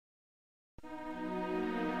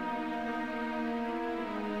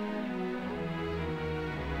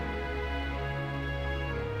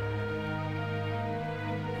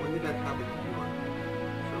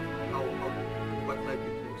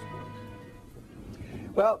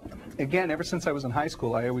Well, again, ever since I was in high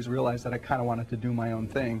school, I always realized that I kind of wanted to do my own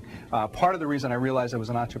thing. Part of the reason I realized I was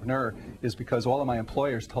an entrepreneur is because all of my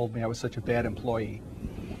employers told me I was such a bad employee.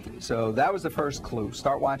 So that was the first clue.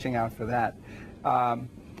 Start watching out for that.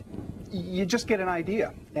 You just get an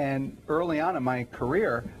idea. And early on in my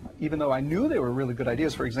career, even though I knew they were really good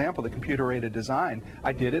ideas, for example, the computer-aided design,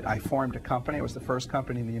 I did it. I formed a company. It was the first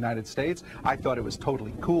company in the United States. I thought it was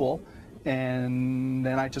totally cool. And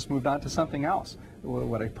then I just moved on to something else.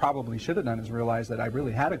 What I probably should have done is realize that I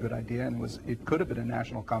really had a good idea, and it could have been a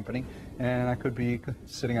national company, and I could be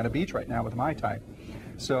sitting on a beach right now with my type.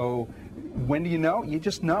 So when do you know? You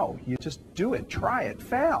just know. You just do it. Try it.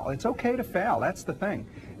 Fail. It's okay to fail. That's the thing.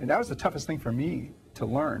 And that was the toughest thing for me to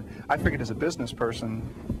learn. I figured as a business person,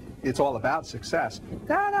 it's all about success.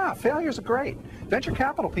 No, failures are great. Venture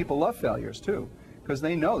capital people love failures too, because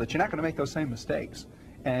they know that you're not going to make those same mistakes.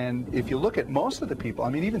 And if you look at most of the people,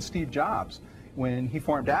 I mean, even Steve Jobs, when he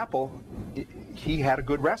formed Apple, he had a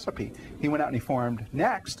good recipe. He went out and he formed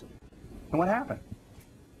Next, and what happened?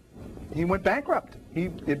 He went bankrupt.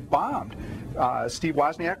 It bombed. Steve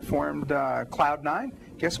Wozniak formed Cloud9.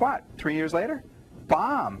 Guess what? 3 years later,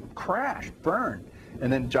 bomb, crash, burn.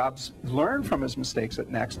 And then Jobs learned from his mistakes at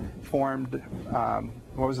Next, formed,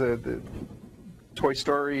 what was the Toy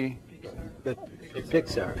Story?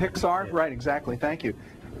 Pixar. Pixar, Yeah. right, exactly, thank you.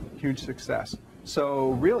 Huge success. So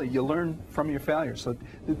really, you learn from your failures. So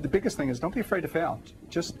the biggest thing is don't be afraid to fail.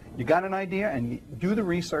 Just, you got an idea and you do the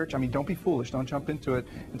research. I mean, don't be foolish. Don't jump into it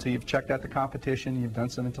until you've checked out the competition, you've done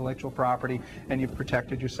some intellectual property, and you've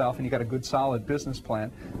protected yourself, and you got a good, solid business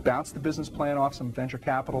plan. Bounce the business plan off some venture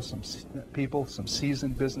capital, some people, some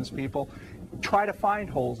seasoned business people. Try to find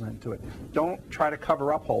holes into it. Don't try to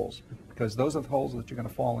cover up holes, because those are the holes that you're going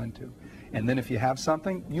to fall into. And then if you have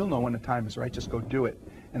something, you'll know when the time is right. Just go do it.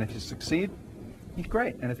 And if you succeed,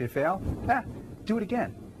 great. And if you fail, do it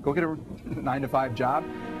again. Go get a 9-to-5 job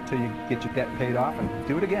till you get your debt paid off and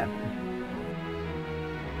do it again.